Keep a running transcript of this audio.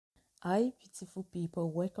Hi beautiful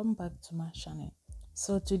people, welcome back to my channel.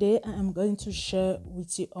 So today I am going to share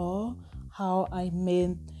with you all how I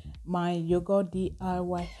made my yogurt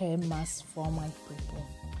DIY hair mask for my preoo.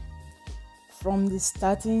 From the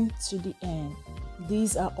starting to the end,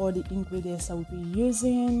 these are all the ingredients I will be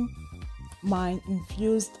using: my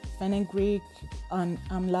infused fenugreek and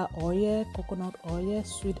amla oil, coconut oil,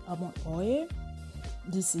 sweet almond oil.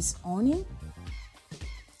 This is honey,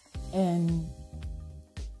 and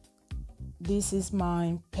this is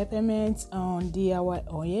my peppermint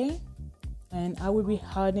DIY oil, and I will be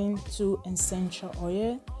adding 2 essential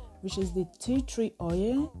oil, which is the tea tree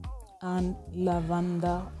oil and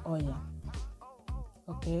lavender oil.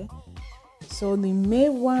 Okay, so the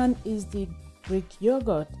main one is the Greek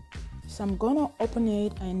yogurt. So I'm gonna open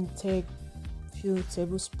it and take few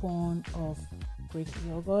tablespoons of Greek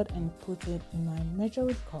yogurt and put it in my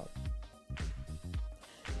measuring cup.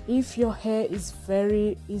 If your hair is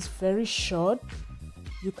very short,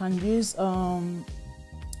 you can use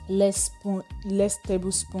less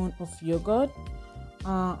tablespoon of yogurt.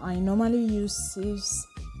 I normally use 6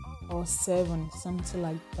 or 7, something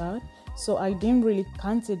like that. So I didn't really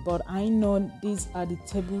count it, but I know these are the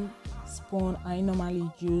tablespoon I normally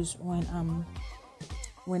use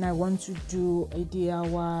when I want to do a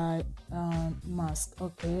DIY mask.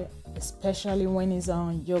 Okay, especially when it's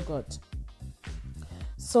on yogurt.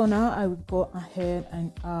 So now I will go ahead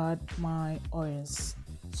and add my oils.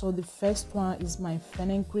 So the first one is my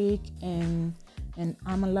fenugreek and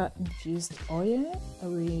amla infused oil. I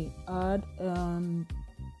will add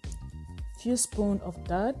few spoons of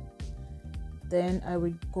that. Then I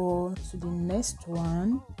will go to the next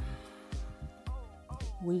one,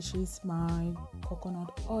 which is my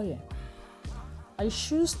coconut oil. I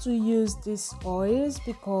choose to use these oils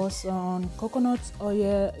because coconut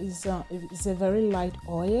oil is a very light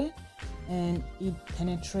oil and it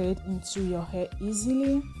penetrates into your hair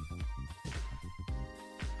easily.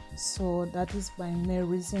 So that is my main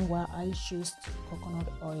reason why I choose coconut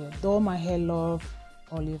oil, though my hair loves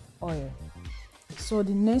olive oil. So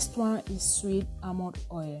the next one is sweet almond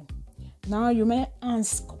oil. Now you may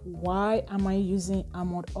ask, why am I using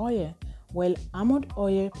almond oil? Well, almond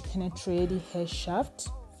oil penetrates the hair shaft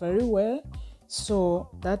very well, so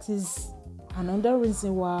that is another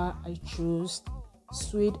reason why I choose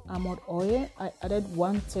sweet almond oil. I added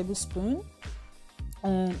 1 tablespoon,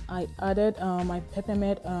 and I added my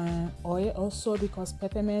peppermint oil also, because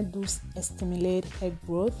peppermint does stimulate hair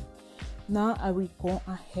growth. Now I will go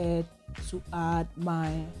ahead to add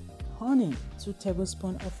my honey, 2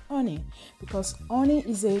 tablespoons of honey, because honey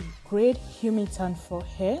is a great humectant for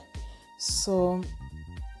hair. So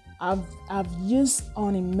I've used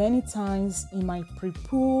honey many times in my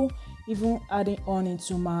prepoo, even adding honey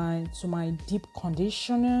to my deep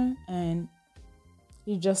conditioner, and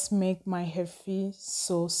it just make my hair feel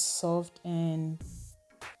so soft and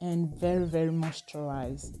very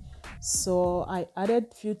moisturized. So I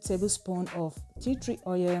added few tablespoons of tea tree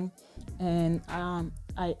oil, and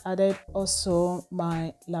I added also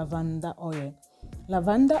my lavender oil.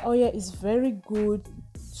 Lavender oil is very good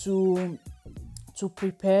to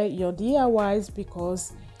prepare your DIYs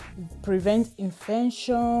because it prevents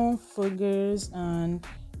infection, fungus, and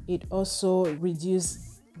it also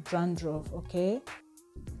reduces dandruff. Okay,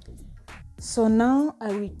 so now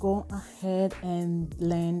I will go ahead and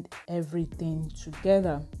blend everything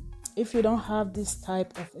together. If you don't have this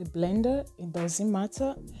type of a blender, it doesn't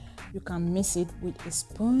matter, you can mix it with a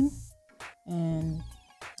spoon, and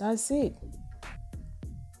that's it.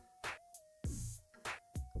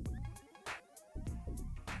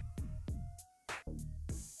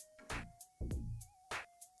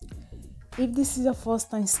 If this is your first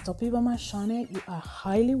time stopping by my channel, you are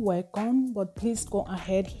highly welcome, but please go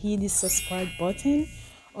ahead, hit the subscribe button.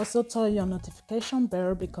 Also turn your notification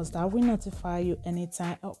bell, because that will notify you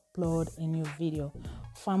anytime I upload a new video.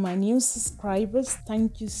 For my new subscribers,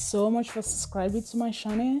 thank you so much for subscribing to my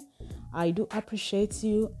channel. I do appreciate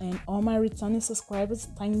you, and all my returning subscribers,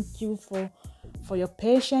 thank you for your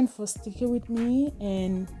patience, for sticking with me,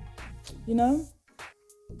 and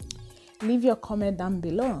leave your comment down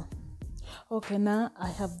below. Okay, now I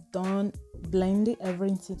have done blending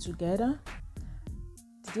everything together.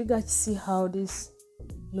 Did you guys see how this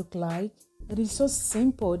look like? It is so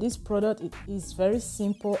simple. This product, it is very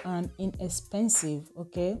simple and inexpensive.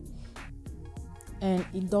 Okay, and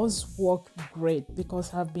it does work great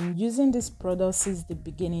because I've been using this product since the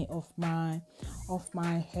beginning of my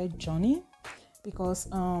hair journey, because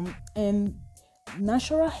and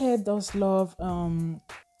natural hair does love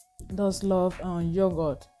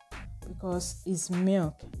yogurt, because it's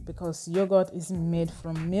milk, because yogurt is made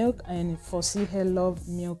from milk, and Fussy hair love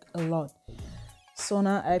milk a lot. So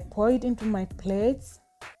now I pour it into my plate.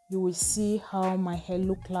 You will see how my hair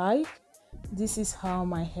look like. This is how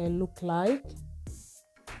my hair look like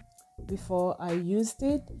before I used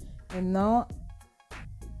it. And now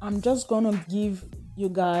I'm just gonna give you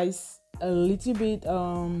guys a little bit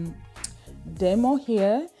demo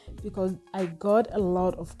here, because I got a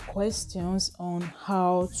lot of questions on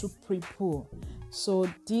how to prepoo. So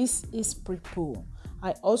this is prepoo.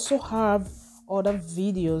 I also have other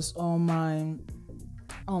videos on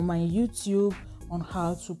my YouTube on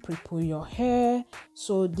how to prepoo your hair.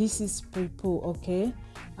 So this is prepoo. Okay,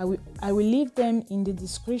 I will leave them in the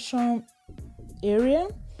description area,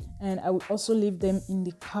 and I will also leave them in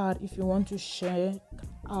the card if you want to check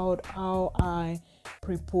out how I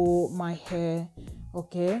prepoo my hair.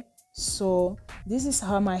 Okay, so this is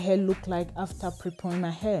how my hair look like after prepooing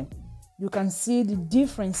my hair. You can see the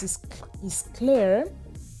difference is clear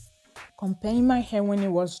comparing my hair when it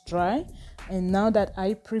was dry and now that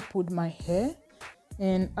I prepooed my hair.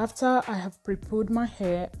 And after I have prepooed my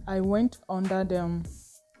hair, I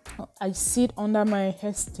sit under my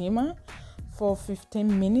hair steamer for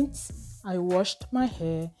 15 minutes. I washed my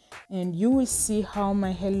hair, and you will see how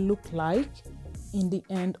my hair look like in the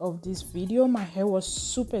end of this video. My hair was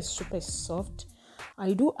super soft.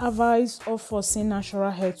 I do advise all Fussy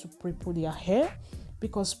natural hair to prepoo their hair,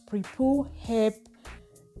 because prepoo help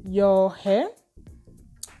your hair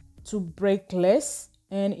to break less,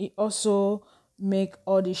 and it also make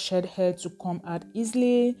all the shed hair to come out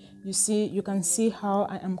easily. You can see how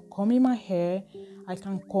I am combing my hair. I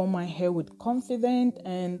can comb my hair with confidence,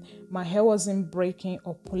 and my hair wasn't breaking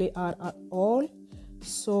or pulling out at all.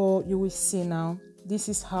 So you will see now, this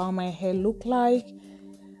is how my hair look like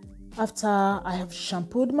after I have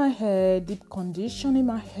shampooed my hair, deep conditioning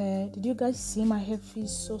my hair. Did you guys see my hair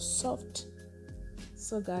feels so soft?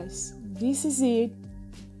 So guys, this is it.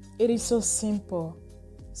 It is so simple.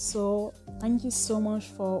 So thank you so much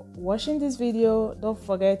for watching this video. Don't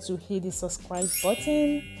forget to hit the subscribe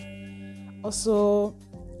button. Also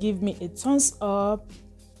give me a thumbs up.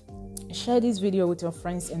 Share this video with your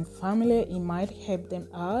friends and family. It might help them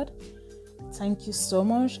out. Thank you so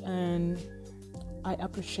much, and I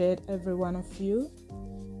appreciate every one of you.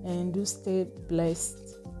 And do stay blessed,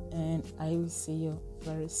 and I will see you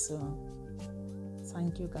very soon.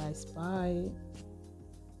 Thank you guys. Bye.